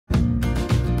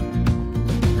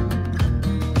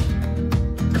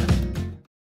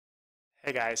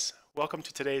Hey guys, welcome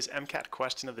to today's MCAT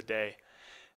question of the day.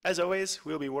 As always,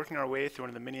 we will be working our way through one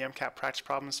of the mini MCAT practice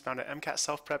problems found at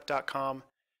MCATselfprep.com,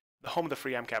 the home of the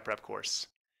free MCAT prep course.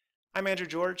 I'm Andrew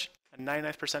George, a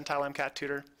 99th percentile MCAT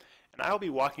tutor, and I will be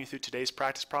walking you through today's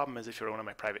practice problem as if you were one of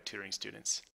my private tutoring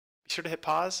students. Be sure to hit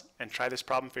pause and try this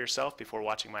problem for yourself before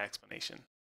watching my explanation.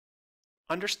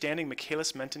 Understanding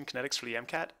Michaelis-Menten kinetics for the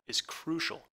MCAT is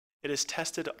crucial. It is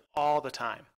tested all the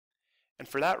time. And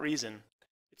for that reason,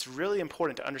 it's really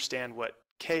important to understand what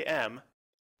Km,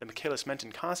 the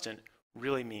Michaelis-Menten constant,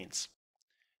 really means.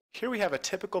 Here we have a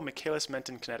typical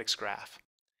Michaelis-Menten kinetics graph.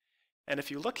 And if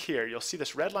you look here, you'll see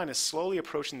this red line is slowly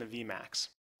approaching the Vmax.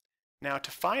 Now to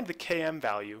find the Km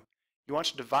value, you want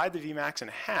to divide the Vmax in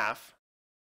half,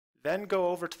 then go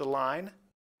over to the line,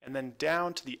 and then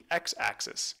down to the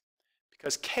x-axis.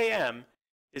 Because Km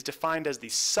is defined as the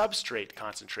substrate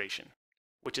concentration,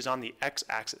 which is on the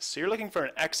x-axis. So you're looking for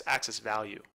an x-axis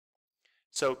value.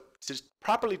 So to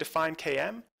properly define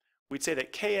Km, we'd say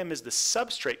that Km is the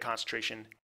substrate concentration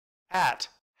at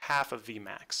half of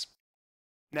Vmax.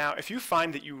 Now, if you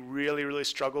find that you really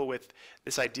struggle with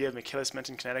this idea of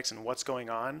Michaelis-Menten kinetics and what's going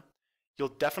on, you'll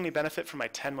definitely benefit from my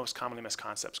 10 most commonly missed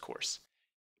concepts course.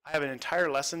 I have an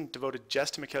entire lesson devoted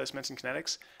just to Michaelis-Menten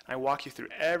kinetics, and I walk you through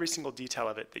every single detail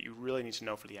of it that you really need to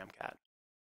know for the MCAT.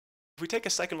 If we take a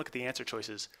second look at the answer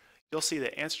choices, you'll see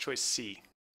that answer choice C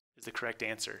is the correct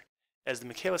answer, as the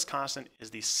Michaelis constant is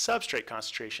the substrate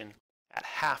concentration at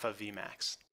half of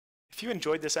Vmax. If you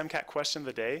enjoyed this MCAT question of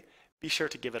the day, be sure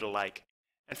to give it a like.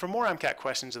 And for more MCAT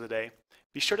questions of the day,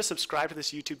 be sure to subscribe to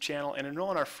this YouTube channel and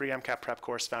enroll in our free MCAT prep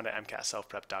course found at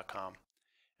MCATselfprep.com.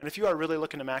 And if you are really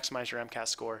looking to maximize your MCAT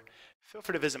score, feel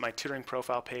free to visit my tutoring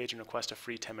profile page and request a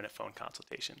free 10-minute phone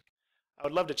consultation. I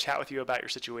would love to chat with you about your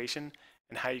situation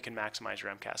and how you can maximize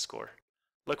your MCAT score.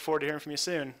 Look forward to hearing from you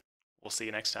soon. We'll see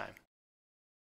you next time.